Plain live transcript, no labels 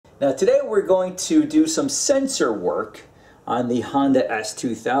Now today we're going to do some sensor work on the Honda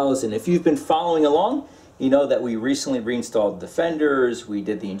S2000. If you've been following along, you know that we recently reinstalled the fenders, we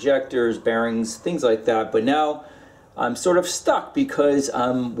did the injectors, bearings, things like that, but now I'm sort of stuck because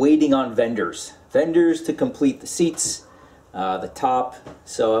I'm waiting on vendors to complete the seats, the top,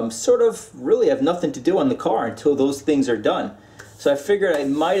 so I'm sort of really have nothing to do on the car until those things are done. So I figured I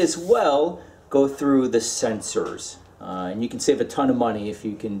might as well go through the sensors. And you can save a ton of money if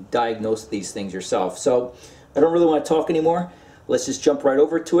you can diagnose these things yourself. So I don't really want to talk anymore. Let's just jump right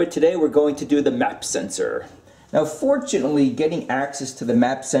over to it. Today we're going to do the map sensor. Now fortunately, getting access to the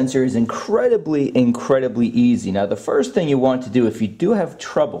map sensor is incredibly easy. Now the first thing you want to do if you do have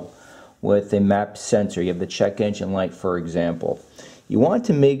trouble with a map sensor, you have the check engine light for example, you want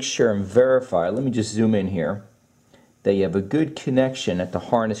to make sure and verify, let me just zoom in here, that you have a good connection at the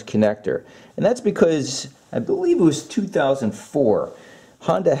harness connector. And that's because I believe it was 2004,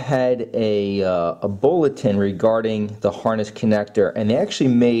 Honda had a bulletin regarding the harness connector, and they actually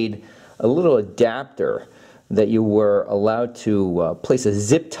made a little adapter that you were allowed to place a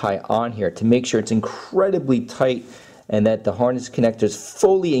zip tie on here to make sure it's incredibly tight and that the harness connector is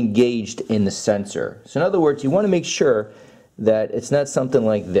fully engaged in the sensor. So in other words, you want to make sure that it's not something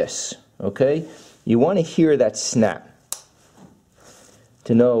like this, okay? You want to hear that snap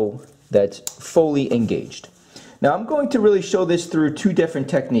to know that's fully engaged. Now I'm going to really show this through two different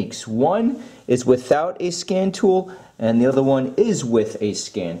techniques. One is without a scan tool and the other one is with a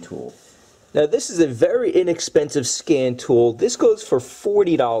scan tool. Now this is a very inexpensive scan tool. This goes for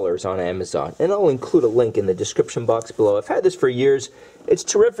 $40 on Amazon, and I'll include a link in the description box below. I've had this for years. It's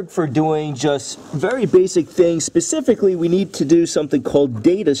terrific for doing just very basic things. Specifically, we need to do something called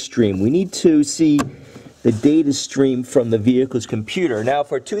data stream. We need to see the data stream from the vehicle's computer. Now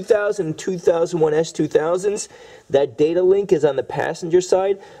for 2000 and 2001 S2000s, that data link is on the passenger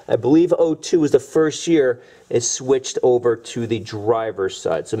side. I believe 02 was the first year it switched over to the driver's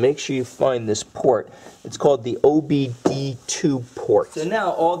side. So make sure you find this port. It's called the OBD2 port. So now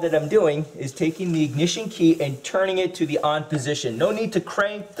all that I'm doing is taking the ignition key and turning it to the on position. No need to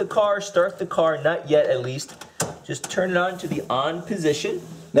crank the car, start the car, not yet at least. Just turn it on to the on position.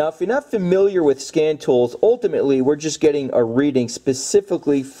 Now if you're not familiar with scan tools, ultimately we're just getting a reading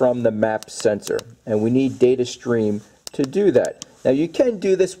specifically from the map sensor, and we need data stream to do that. Now you can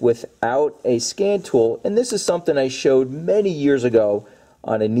do this without a scan tool, and this is something I showed many years ago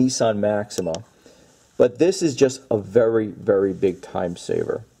on a Nissan Maxima, but this is just a very big time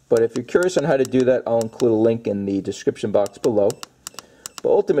saver. But if you're curious on how to do that, I'll include a link in the description box below. But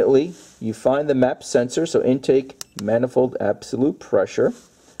ultimately you find the map sensor, so intake manifold absolute pressure,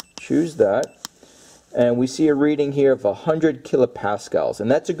 choose that, and we see a reading here of 100 kilopascals, and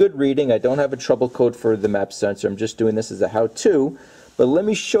that's a good reading. I don't have a trouble code for the map sensor. I'm just doing this as a how-to, but let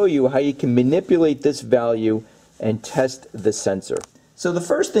me show you how you can manipulate this value and test the sensor. So the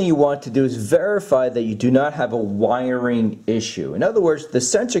first thing you want to do is verify that you do not have a wiring issue. In other words, the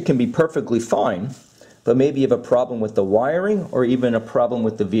sensor can be perfectly fine, but maybe you have a problem with the wiring or even a problem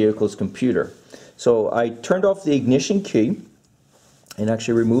with the vehicle's computer. So I turned off the ignition key and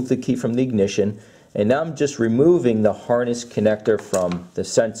actually removed the key from the ignition, and now I'm just removing the harness connector from the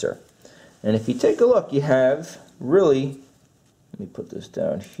sensor. And if you take a look, you have really, let me put this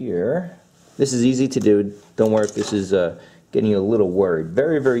down here. This is easy to do. Don't worry if this is getting you a little worried.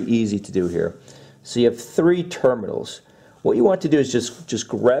 Very easy to do here. So you have three terminals. What you want to do is just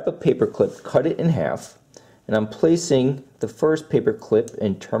grab a paper clip, cut it in half, and I'm placing the first paper clip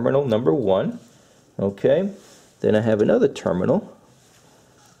in terminal number 1. Okay, then I have another terminal,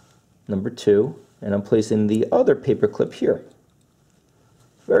 number 2, and I'm placing the other paper clip here.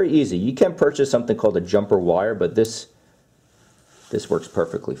 Very easy. You can purchase something called a jumper wire, but this works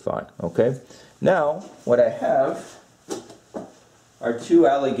perfectly fine. Okay, now what I have are 2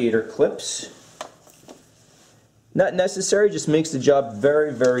 alligator clips. Not necessary, just makes the job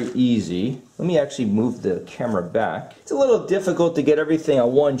very easy. Let me actually move the camera back. It's a little difficult to get everything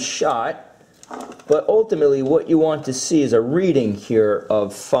on one shot, but ultimately what you want to see is a reading here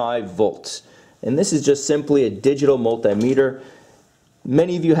of 5 volts. And this is just simply a digital multimeter.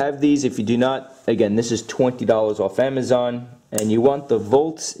 Many of you have these. If you do not, again, this is $20 off Amazon, and you want the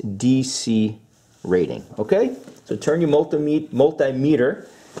volts DC rating. Okay, so turn your multimeter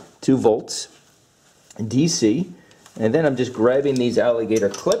to volts DC, and then I'm just grabbing these alligator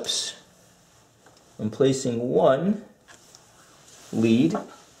clips and placing one lead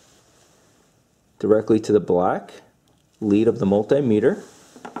directly to the black lead of the multimeter,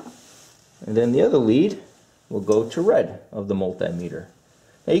 and then the other lead will go to red of the multimeter.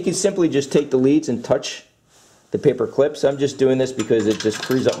 Now you can simply just take the leads and touch the paper clips. I'm just doing this because it just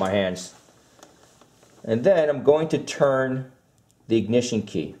frees up my hands. And then I'm going to turn the ignition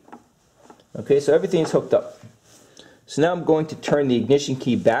key. Okay, so everything's hooked up. So now I'm going to turn the ignition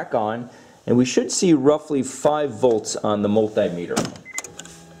key back on, and we should see roughly 5 volts on the multimeter.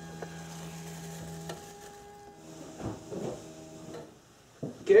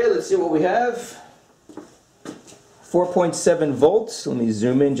 Okay, let's see what we have. 4.7 volts. Let me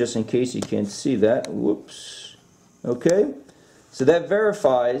zoom in just in case you can't see that. Whoops. Okay, so that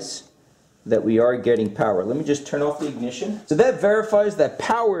verifies that we are getting power. Let me just turn off the ignition. So that verifies that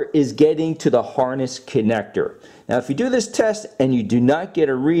power is getting to the harness connector. Now if you do this test and you do not get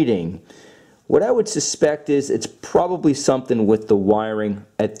a reading, what I would suspect is it's probably something with the wiring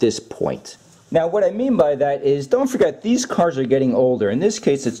at this point. Now what I mean by that is, don't forget, these cars are getting older. In this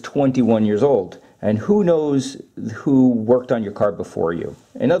case it's 21 years old, and who knows who worked on your car before you.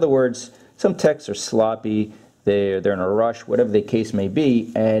 In other words, some techs are sloppy, they're in a rush, whatever the case may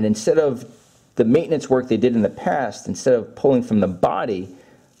be, and instead of the maintenance work they did in the past, instead of pulling from the body,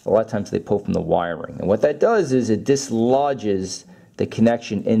 a lot of times they pull from the wiring. And what that does is it dislodges the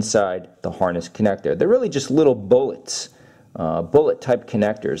connection inside the harness connector. They're really just little bullets, bullet type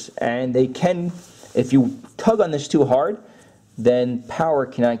connectors, and they can, if you tug on this too hard, then power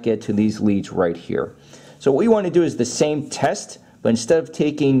cannot get to these leads right here. So what we want to do is the same test, but instead of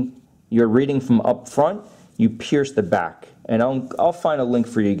taking your reading from up front, you pierce the back. And I'll find a link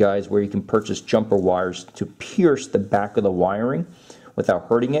for you guys where you can purchase jumper wires to pierce the back of the wiring without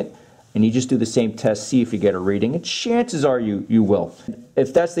hurting it. And you just do the same test, see if you get a reading. And chances are you will.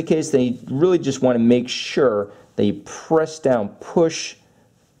 If that's the case, then you really just want to make sure that you press down, push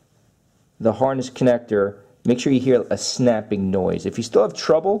the harness connector. Make sure you hear a snapping noise. If you still have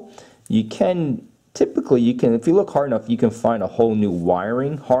trouble, you can, typically you can, if you look hard enough, you can find a whole new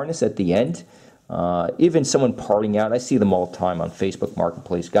wiring harness at the end. Even someone parting out, I see them all the time on Facebook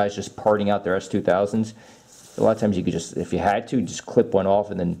Marketplace, guys just parting out their S2000s. A lot of times you could just, if you had to, just clip one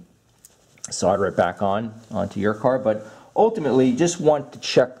off and then solder it back onto your car. But ultimately, you just want to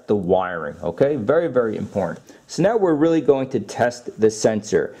check the wiring, okay? Very, very important. So now we're really going to test the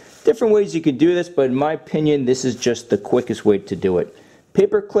sensor. Different ways you could do this, but in my opinion, this is just the quickest way to do it.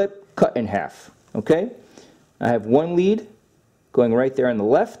 Paper clip, cut in half, okay? I have one lead going right there on the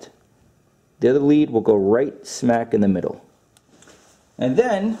left. The other lead will go right smack in the middle. And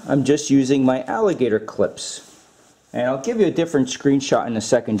then I'm just using my alligator clips. And I'll give you a different screenshot in a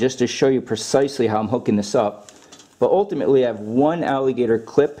second just to show you precisely how I'm hooking this up. But ultimately I have one alligator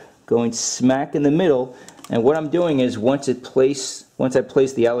clip going smack in the middle, and what I'm doing is once I place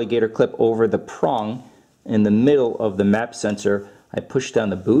the alligator clip over the prong in the middle of the map sensor, I push down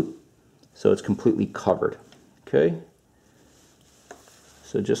the boot so it's completely covered. Okay?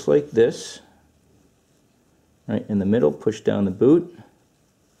 So just like this. Right in the middle, push down the boot,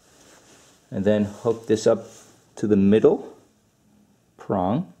 and then hook this up to the middle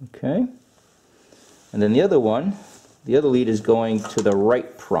prong, okay? And then the other one, the other lead is going to the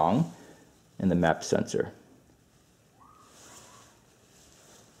right prong in the map sensor.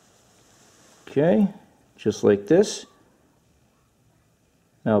 Okay, just like this.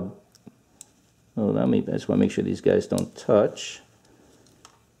 Now, I just want to make sure these guys don't touch.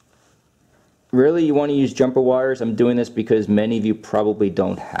 Really, you want to use jumper wires. I'm doing this because many of you probably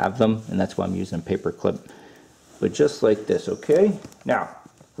don't have them, and that's why I'm using a paper clip. But just like this, okay? Now,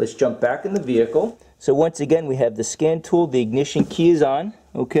 let's jump back in the vehicle. So once again, we have the scan tool. The ignition key is on,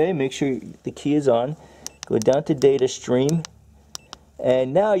 okay? Make sure the key is on. Go down to data stream.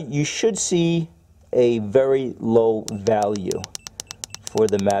 And now you should see a very low value for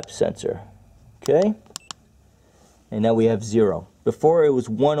the map sensor, okay? And now we have 0. Before it was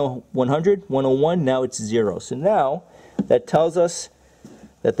 100, 101, now it's 0. So now that tells us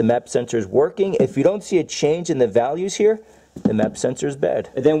that the map sensor is working. If you don't see a change in the values here, the map sensor is bad.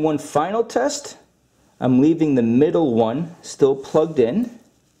 And then one final test, I'm leaving the middle one still plugged in.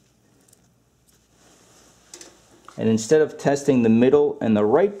 And instead of testing the middle and the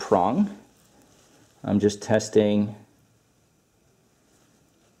right prong, I'm just testing,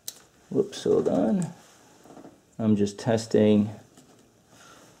 whoops, hold on. I'm just testing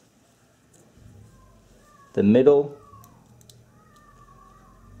the middle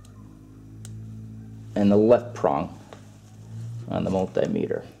and the left prong on the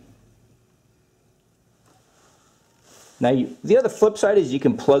multimeter. Now the other flip side is you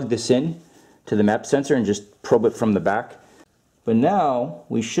can plug this in to the map sensor and just probe it from the back. But now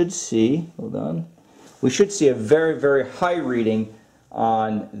we should see, hold on, we should see a very, very high reading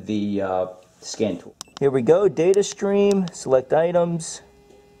on the scan tool. Here we go, data stream, select items.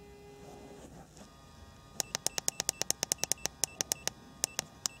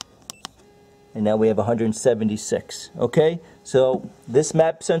 and now we have 176. Okay, so this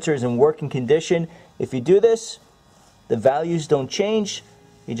map sensor is in working condition. If you do this, the values don't change.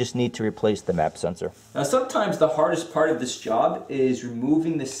 You just need to replace the map sensor. Now sometimes the hardest part of this job is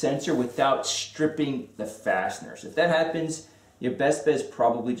removing the sensor without stripping the fasteners. If that happens, your best bet is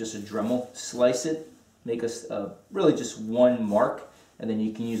probably just a Dremel. Slice it, make really just one mark, and then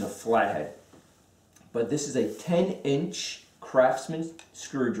you can use a flathead. But this is a 10-inch Craftsman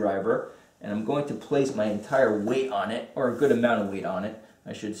screwdriver, and I'm going to place my entire weight on it, or a good amount of weight on it,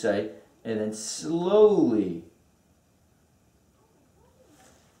 I should say, and then slowly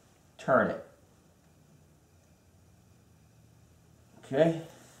turn it. Okay?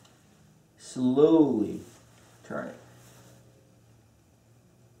 Slowly turn it.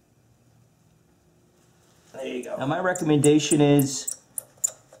 There you go. Now my recommendation is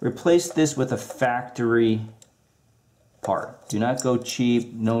replace this with a factory part. Do not go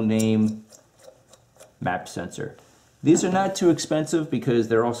cheap, no name map sensor. These are not too expensive because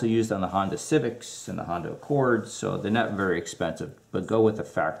they're also used on the Honda Civics and the Honda Accords, so they're not very expensive, but go with a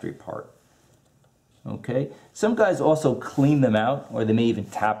factory part. Okay? Some guys also clean them out, or they may even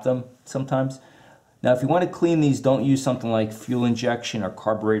tap them sometimes. Now if you want to clean these, don't use something like fuel injection or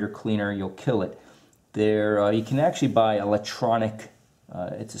carburetor cleaner, you'll kill it. You can actually buy electronic,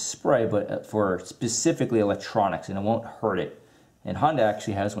 it's a spray, but for specifically electronics, and it won't hurt it. And Honda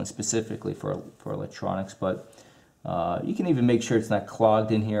actually has one specifically for electronics, but you can even make sure it's not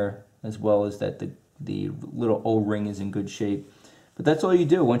clogged in here, as well as that the little O-ring is in good shape. But that's all you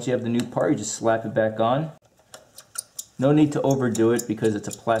do. Once you have the new part, you just slap it back on. No need to overdo it because it's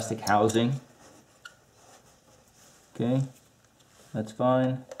a plastic housing. Okay, that's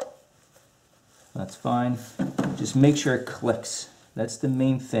fine. That's fine. Just make sure it clicks. That's the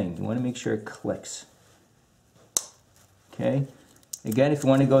main thing. You want to make sure it clicks. Okay. Again, if you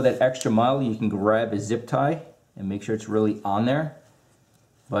want to go that extra mile, you can grab a zip tie and make sure it's really on there.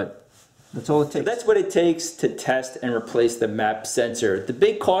 But that's all it takes. So that's what it takes to test and replace the map sensor. The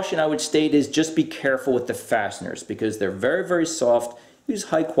big caution I would state is just be careful with the fasteners because they're very, very soft. Use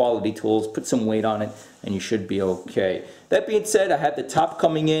high quality tools, put some weight on it, and you should be okay. That being said, I have the top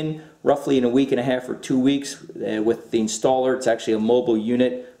coming in roughly in a week and a half or 2 weeks with the installer. It's actually a mobile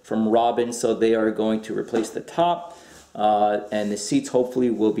unit from Robin, so they are going to replace the top. And the seats hopefully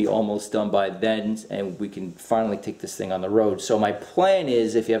will be almost done by then, and we can finally take this thing on the road. So my plan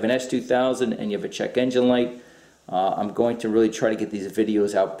is, if you have an S2000 and you have a check engine light, I'm going to really try to get these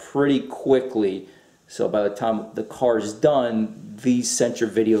videos out pretty quickly, so by the time the car is done, these sensor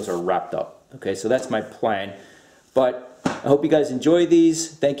videos are wrapped up. Okay, so that's my plan. But I hope you guys enjoy these.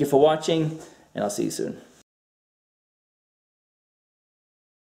 Thank you for watching, and I'll see you soon.